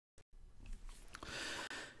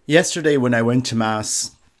Yesterday, when I went to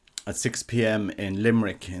Mass at 6 p.m. in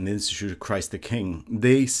Limerick in the Institute of Christ the King,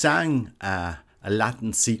 they sang a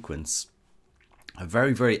Latin sequence, a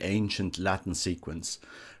very, very ancient Latin sequence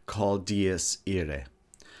called Dies Irae.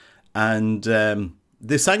 And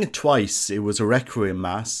they sang it twice. It was a Requiem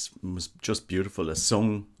Mass. It was just beautiful. A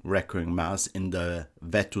sung Requiem Mass in the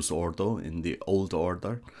Vetus Ordo, in the old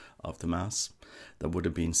order of the Mass that would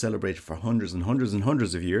have been celebrated for hundreds and hundreds and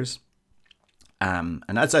hundreds of years. And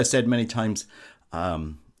as I said many times,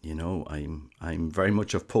 I'm very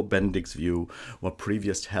much of Pope Benedict's view. What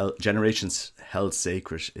previous generations held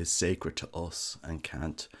sacred is sacred to us and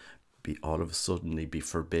can't be all of a sudden be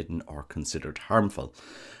forbidden or considered harmful.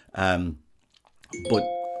 But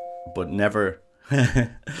never,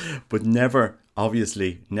 but never,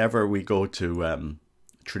 obviously, never we go to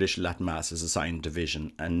traditional Latin Mass as a sign of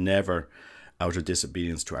division, and never out of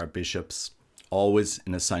disobedience to our bishops. Always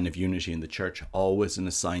in a sign of unity in the church, always in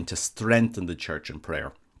a sign to strengthen the church in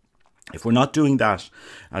prayer. If we're not doing that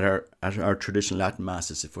at our traditional Latin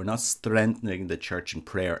Masses, if we're not strengthening the church in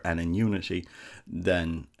prayer and in unity,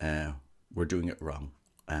 then we're doing it wrong.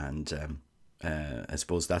 And I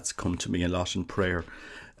suppose that's come to me a lot in prayer.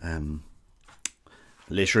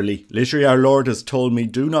 Literally, our Lord has told me,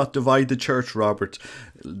 do not divide the church, Robert.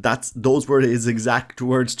 Those were his exact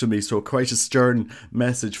words to me. So quite a stern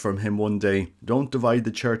message from him one day. Don't divide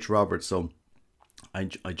the church, Robert. So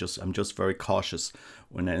I'm just very cautious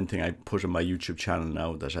when anything I put on my YouTube channel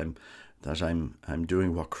now, that I'm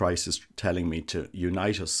doing what Christ is telling me, to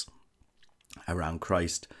unite us around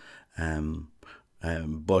Christ.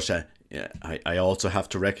 But I also have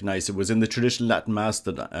to recognize it was in the traditional Latin Mass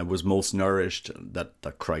that I was most nourished,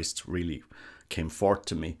 that Christ really came forth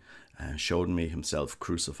to me, showed me himself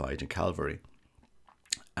crucified in Calvary.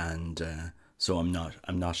 And so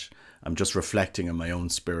I'm just reflecting on my own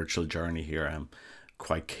spiritual journey here. I'm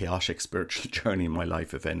quite chaotic spiritual journey in my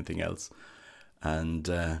life, if anything else. And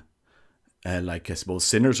like, I suppose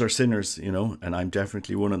sinners are sinners, and I'm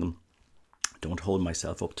definitely one of them. Don't hold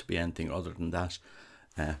myself up to be anything other than that.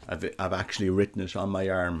 I've actually written it on my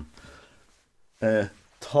arm.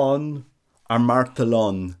 Ton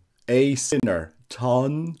amartalon, a sinner.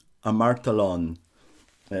 Ton amartalon.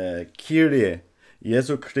 Kyrie,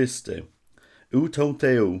 Jesu Christe, uton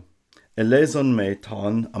Theu, eleison me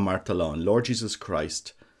ton amartalon. Lord Jesus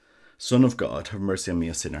Christ, Son of God, have mercy on me,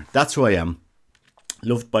 a sinner. That's who I am,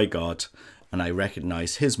 loved by God, and I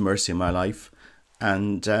recognize his mercy in my life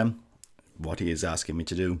and what he is asking me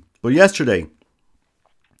to do. But yesterday,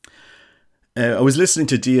 I was listening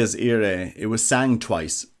to Dies Irae. It was sang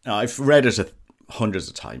twice. I've read it hundreds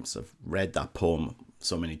of times. I've read that poem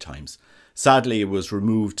so many times. Sadly, it was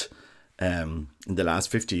removed in the last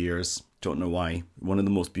 50 years. Don't know why. One of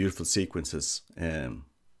the most beautiful sequences in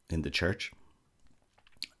the church.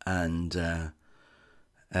 And,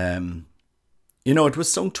 it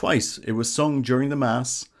was sung twice. It was sung during the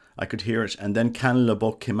Mass. I could hear it. And then Canon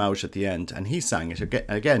Leboeuf came out at the end and he sang it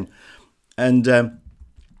again. And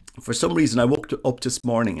for some reason, I woke up this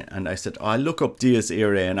morning and I said, I'll look up Dies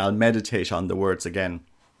Irae and I'll meditate on the words again.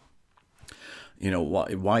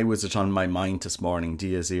 Why was it on my mind this morning?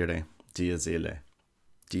 Dies Irae, Dies Ille,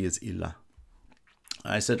 Dies Illa.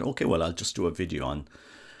 I said, okay, well, I'll just do a video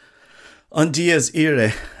on Dies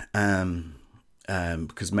Irae,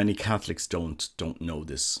 because many Catholics don't know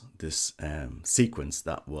this sequence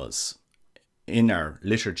that was in our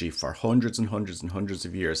liturgy for hundreds and hundreds and hundreds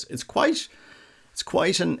of years. It's quite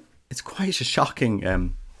a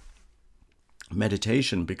shocking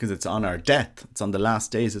meditation, because it's on our death. It's on the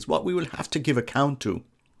last days. It's what we will have to give account to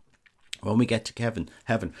when we get to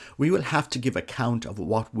heaven. We will have to give account of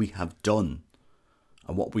what we have done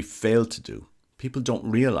and what we failed to do. People don't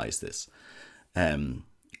realize this.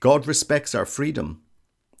 God respects our freedom.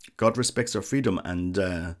 God respects our freedom,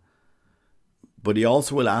 and but he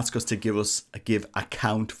also will ask us to give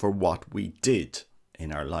account for what we did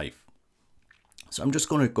in our life. So I'm just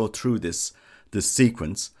going to go through this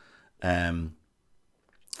sequence, and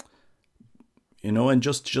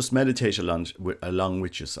just meditate along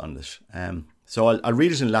with us on this. So I'll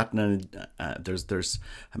read it in Latin, and there's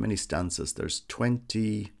how many stanzas? There's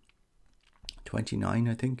 29,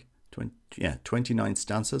 I think. 29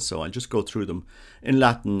 stanzas. So I'll just go through them in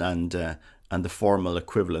Latin and the formal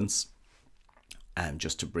equivalents,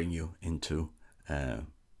 just to bring you into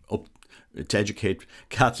up to educate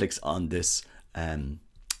Catholics on this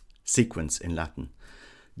sequence in Latin.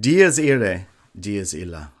 Dies Irae, Dies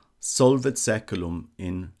Illa, solvet saeculum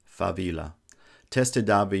in favilla, teste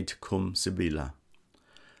David cum Sibylla.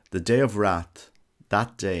 The day of wrath,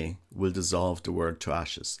 that day will dissolve the word to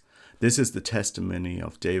ashes. This is the testimony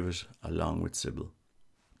of David along with Sibyl.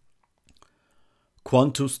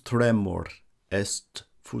 Quantus tremor est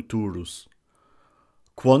futurus,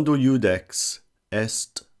 quando iudex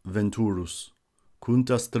est venturus,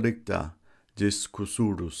 cunta stricta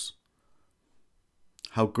discussurus.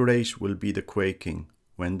 How great will be the quaking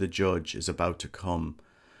when the judge is about to come,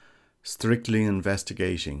 strictly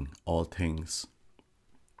investigating all things.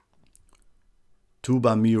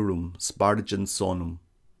 Tuba mirum spargens sonum,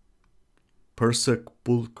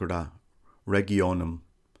 persepulchra regionum,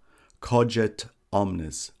 coget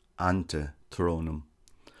omnes ante thronum.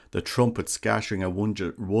 The trumpet scattering a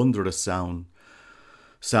wondrous sound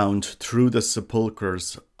through the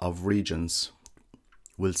sepulchres of regions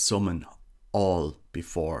will summon all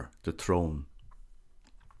before the throne.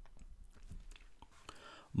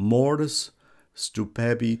 Mors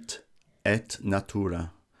stupebit et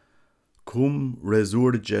natura, cum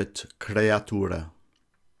resurget creatura,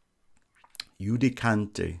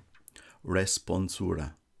 judicante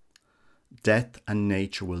responsura. Death and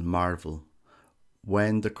nature will marvel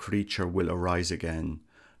when the creature will arise again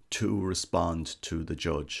to respond to the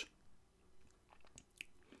judge.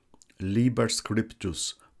 Liber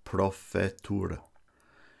scriptus prophetura,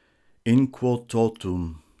 in quo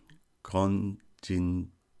totum continetur,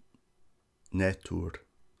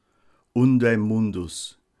 unde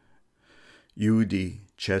mundus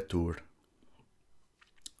judicetur.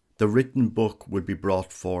 The written book will be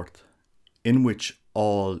brought forth, in which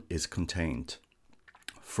all is contained,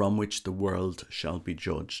 from which the world shall be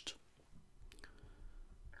judged.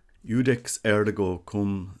 Judex ergo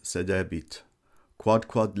cum sedebit,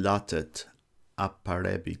 quod latet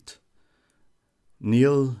apparebit,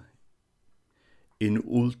 nil in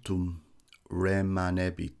ultum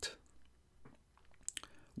remanebit.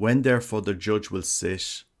 When therefore the judge will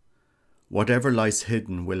sit, whatever lies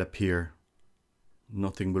hidden will appear,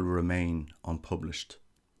 nothing will remain unpublished.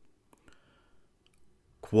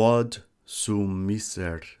 Quod sum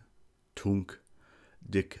miser tunc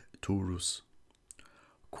dicturus,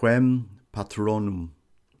 quem patronum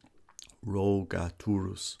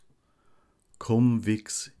rogaturus, cum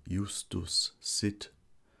vix justus sit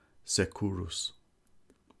securus.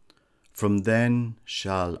 From then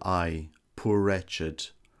shall I, poor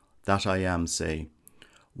wretched that I am, say,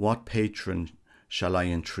 what patron shall I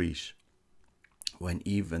entreat, when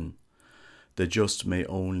even the just may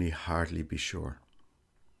only hardly be sure.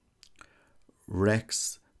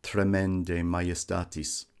 Rex tremende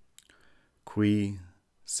majestatis, qui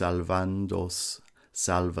salvandos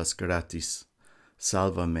salvas gratis,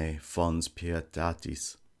 salva me fons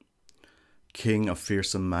pietatis. King of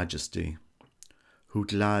fearsome majesty, who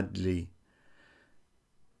gladly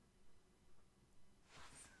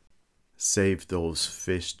save those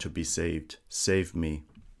fit to be saved, save me,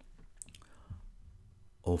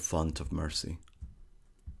 O font of mercy.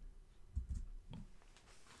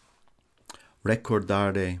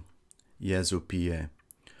 Recordare Jesu pie,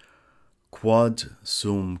 quod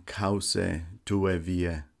sum cause tue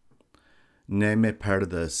vie, ne me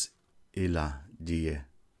perdas illa die.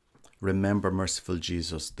 Remember, merciful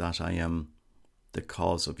Jesus, that I am the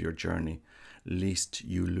cause of your journey, lest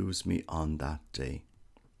you lose me on that day.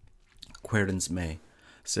 Querens me,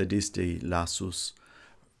 sediste lassus,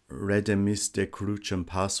 redemiste crucem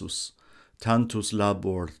passus, tantus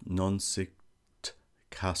labor non sict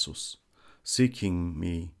casus. Seeking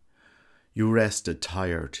me, you rested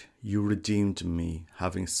tired, you redeemed me,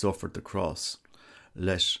 having suffered the cross.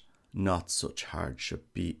 Let not such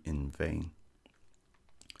hardship be in vain.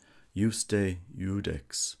 Juste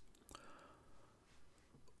judex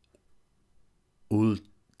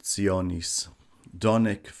ultionis,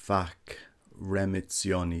 donec fac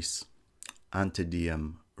remissionis, ante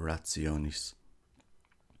diem rationis.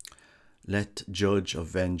 Let judge of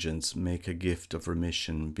vengeance make a gift of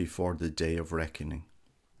remission before the day of reckoning.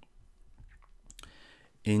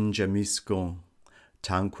 Ingemisco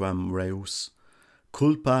tanquam reus,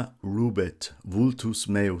 culpa rubet vultus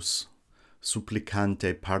meus,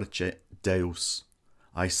 supplicante parce Deus.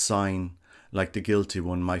 I sign like the guilty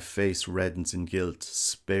one, my face reddens in guilt.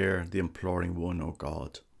 Spare the imploring one, O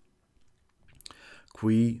God.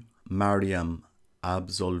 Qui Mariam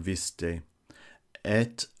absolviste,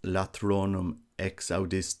 et latronum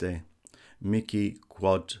exaudiste, mihi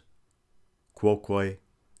quoque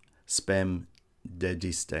spem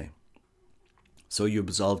dediste. So you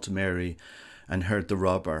absolved Mary and heard the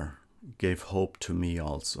robber, gave hope to me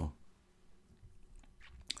also.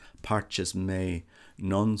 Parces me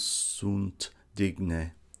non sunt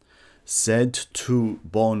digne, sed tu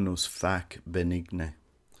bonus fac benigne,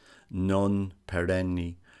 non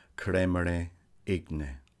perenni cremere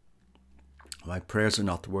igne. My prayers are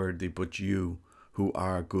not worthy, but you, who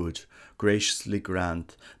are good, graciously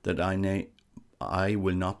grant that I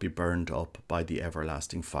will not be burned up by the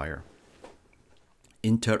everlasting fire.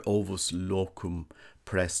 Inter ovus locum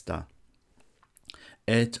presta,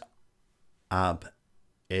 et ab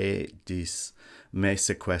edis me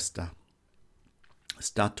sequesta,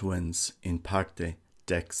 statuens in parte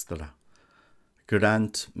dextra.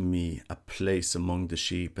 Grant me a place among the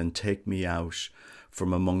sheep, and take me out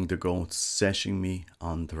from among the goats, setting me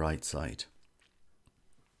on the right side.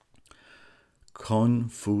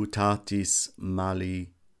 Confutatis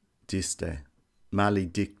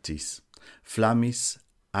maledictis, flammis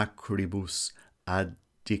acribus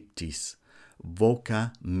addictis,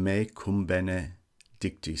 voca me cum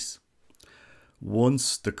benedictis.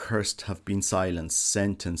 Once the cursed have been silenced,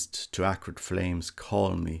 sentenced to acrid flames,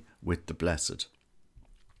 call me with the blessed.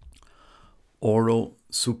 Oro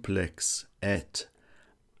supplex et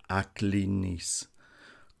acclinis,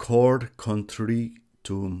 cor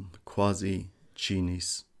contritum quasi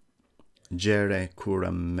cinis, gere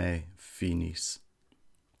curam me finis.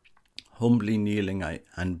 Humbly kneeling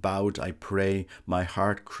and bowed I pray, my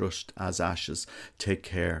heart crushed as ashes, take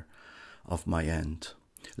care of my end.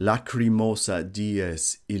 Lacrimosa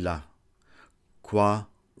dies illa, qua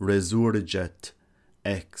resurget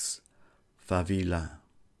ex favilla.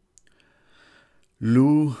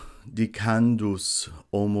 Ludicandus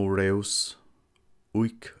homo reus,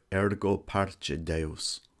 uic ergo parce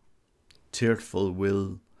Deus. Tearful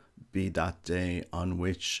will be that day on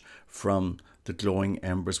which from the glowing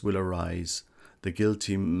embers will arise the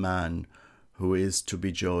guilty man who is to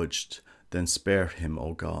be judged. Then spare him,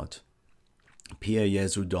 O God. Pia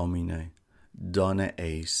Jesu Domine, dona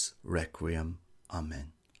eis requiem.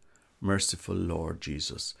 Amen. Merciful Lord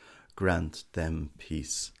Jesus, grant them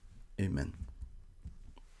peace. Amen.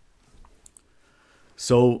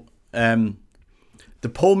 So, the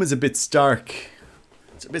poem is a bit stark.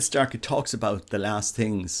 It's a bit stark. It talks about the last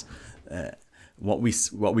things, what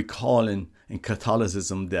we call in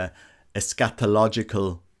Catholicism the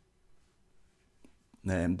eschatological,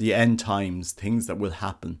 the end times, things that will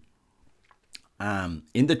happen.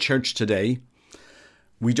 In the church today,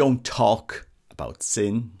 we don't talk about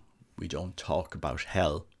sin. We don't talk about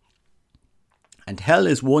hell. And hell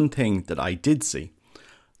is one thing that I did see,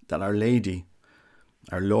 that Our Lady,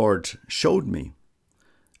 our Lord, showed me.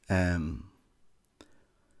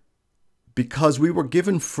 Because we were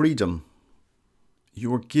given freedom. You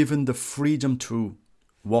were given the freedom to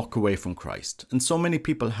walk away from Christ. And so many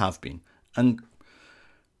people have been. And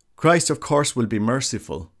Christ, of course, will be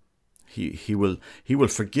merciful. He will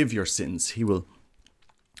forgive your sins. He will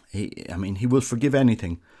forgive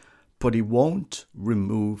anything. But he won't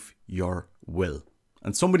remove your will.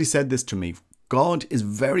 And somebody said this to me. God is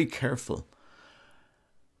very careful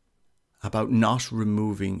about not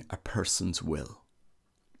removing a person's will.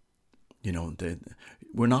 You know,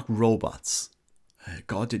 we're not robots.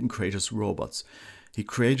 God didn't create us robots. He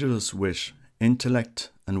created us with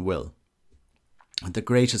intellect and will. And the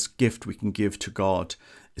greatest gift we can give to God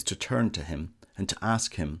is to turn to him and to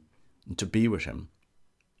ask him and to be with him.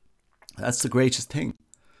 That's the greatest thing.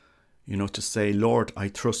 You know, to say, Lord, I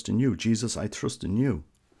trust in you. Jesus, I trust in you.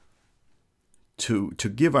 To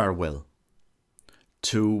give our will.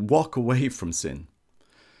 To walk away from sin.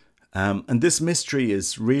 And this mystery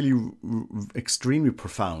is really extremely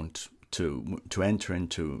profound to enter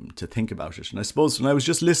into, to think about it. And I suppose when I was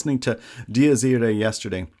just listening to Dies Irae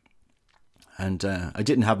yesterday, and I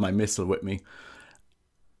didn't have my missal with me,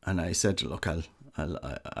 and I said, look,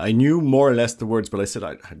 I knew more or less the words, but I said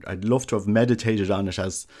I'd love to have meditated on it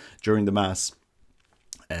as during the Mass.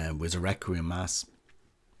 It was a Requiem Mass.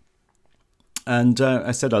 And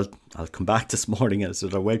I said I'll come back this morning. I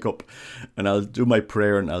said I'll wake up and I'll do my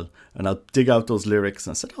prayer and I'll dig out those lyrics.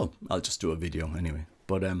 And I said, oh, I'll just do a video anyway.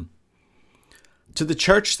 But to the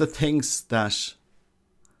church that thinks that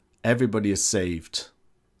everybody is saved,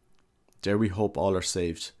 dare we hope all are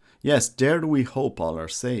saved. Yes, dare we hope all are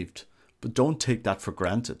saved, but don't take that for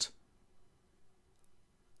granted.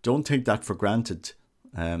 Don't take that for granted.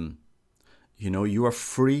 You know, you are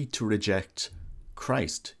free to reject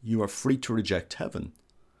Christ. You are free to reject heaven.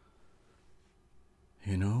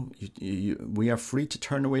 You know, we are free to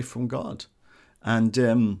turn away from God. And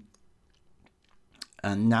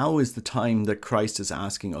now is the time that Christ is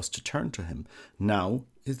asking us to turn to him. Now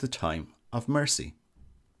is the time of mercy.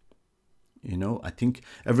 You know, I think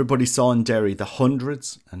everybody saw in Derry the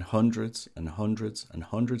hundreds and hundreds and hundreds and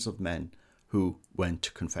hundreds of men who went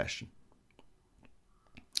to confession.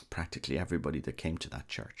 Practically everybody that came to that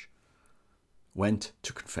church went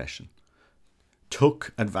to confession,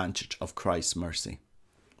 took advantage of Christ's mercy.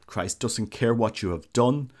 Christ doesn't care what you have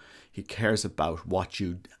done. He cares about what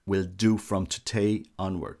you will do from today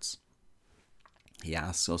onwards. He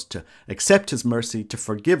asks us to accept his mercy, to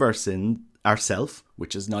forgive our sin ourselves,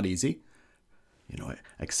 which is not easy.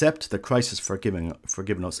 Accept that Christ has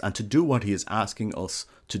forgiven us, and to do what he is asking us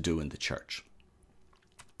to do in the church.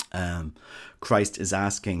 Christ is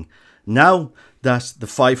asking now that the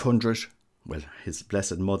 500, well, his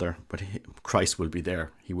blessed mother, but Christ will be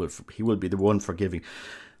there. He will be the one forgiving.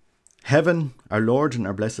 Heaven, our Lord and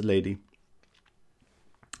our Blessed Lady,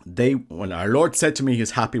 our Lord said to me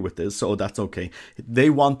he's happy with this, so that's okay. They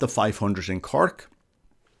want the 500 in Cork.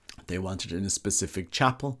 They want it in a specific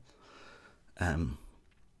chapel. And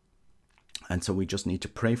so we just need to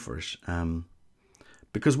pray for it.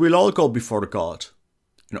 Because we'll all go before God.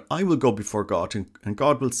 I will go before God, and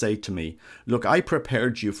God will say to me, look, I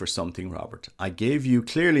prepared you for something, Robert. I gave you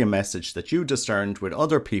clearly a message that you discerned with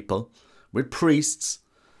other people, with priests,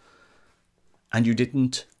 and you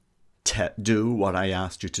didn't do what I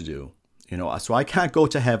asked you to do. So I can't go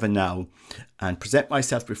to heaven now and present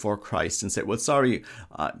myself before Christ and say, well, sorry,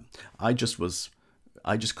 I just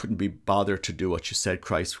couldn't be bothered to do what you said,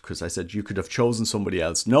 Christ, because I said you could have chosen somebody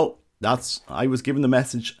else. No, I was given the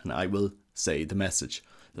message, and I will say the message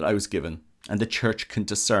that I was given, and the church can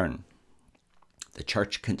discern. The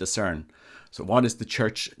church can discern. So what does the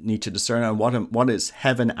church need to discern, and what is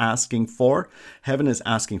heaven asking for? Heaven is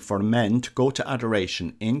asking for men to go to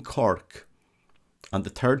adoration in Cork on the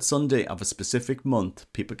third Sunday of a specific month.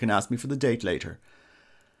 People can ask me for the date later.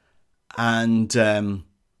 And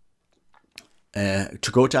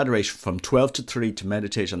to go to adoration from 12 to 3 to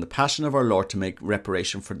meditate on the passion of our Lord, to make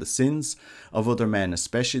reparation for the sins of other men,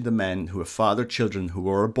 especially the men who have fathered children who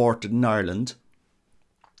were aborted in Ireland.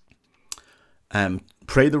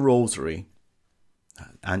 Pray the rosary,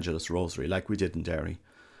 Angelus Rosary, like we did in Derry.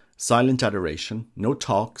 Silent adoration, no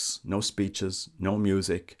talks, no speeches, no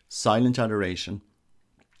music, silent adoration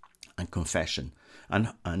and confession.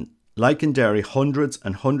 And like in Derry, hundreds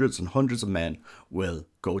and hundreds and hundreds of men will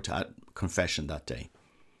go to confession that day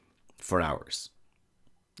for hours.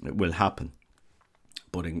 It will happen.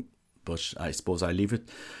 But I suppose I leave it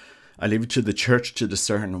to the church to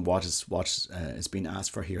discern what is being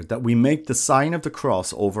asked for here. That we make the sign of the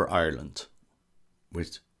cross over Ireland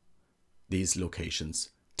with these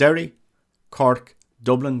locations: Derry, Cork,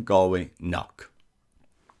 Dublin, Galway, Knock.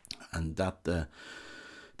 And that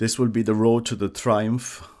this will be the road to the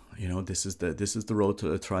triumph. This is the road to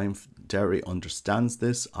the triumph. Derry understands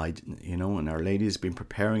this. And Our Lady has been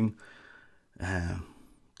preparing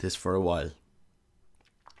this for a while.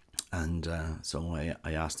 And so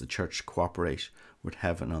I asked the church to cooperate with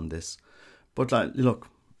heaven on this. But look,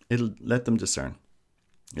 let them discern.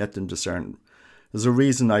 Let them discern. There's a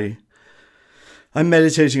reason I'm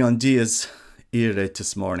meditating on Dies Irae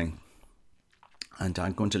this morning. And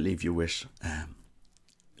I'm going to leave you with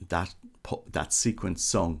that sequence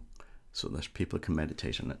sung so that people can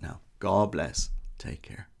meditate on it now. God bless. Take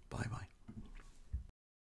care. Bye bye.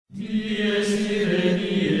 Dies irae,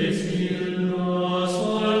 dies illa,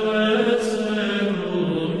 solvet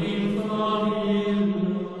seculum in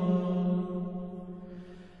famiglia,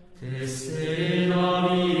 teste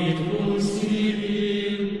David cum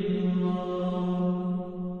Sibylla.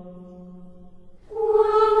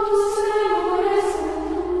 Quantus semores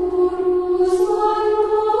venturus,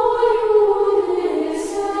 quanto iudes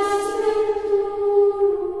est venturus,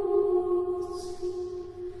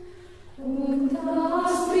 und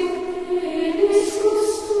asprit pedis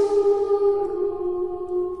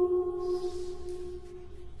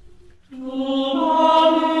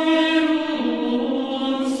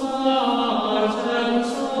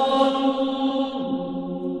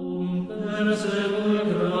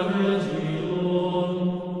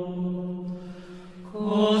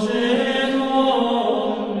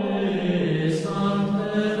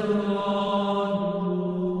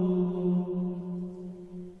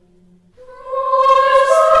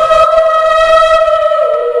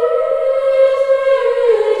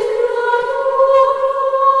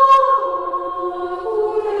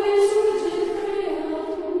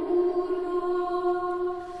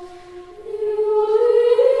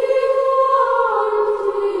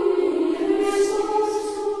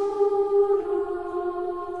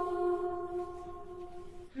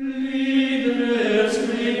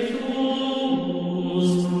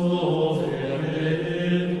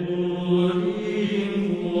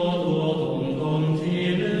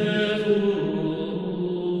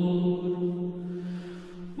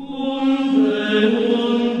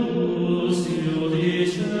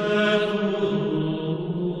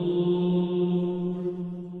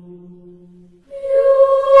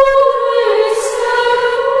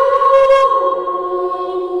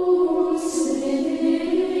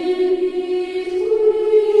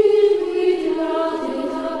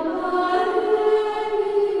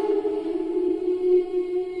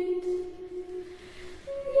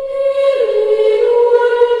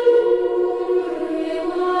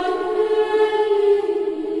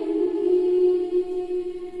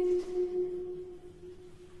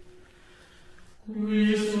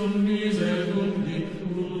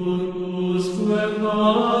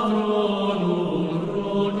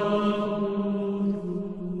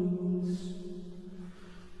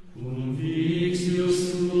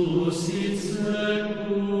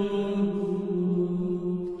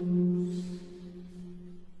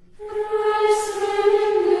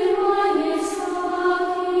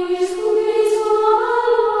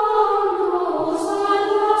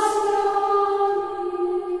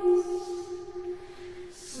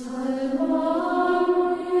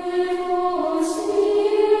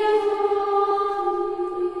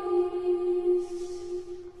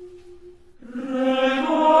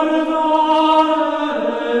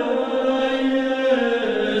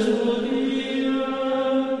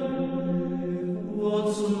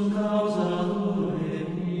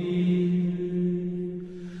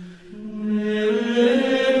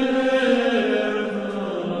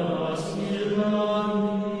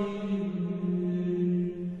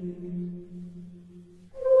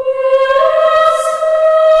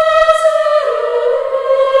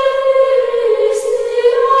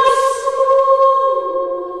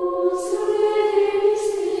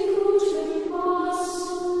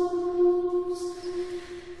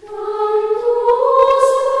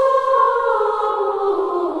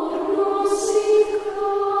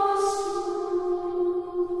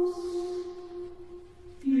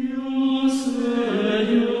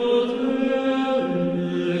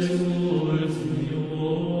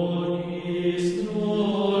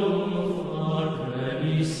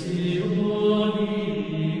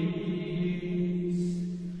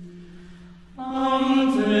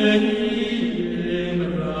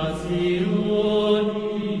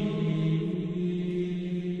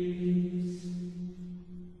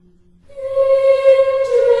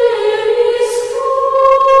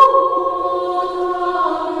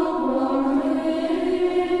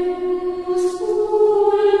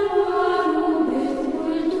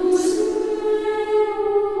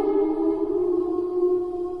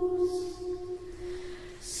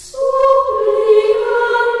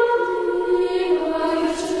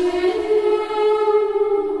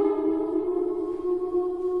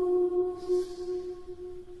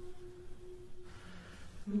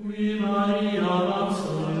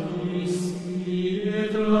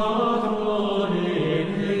with love.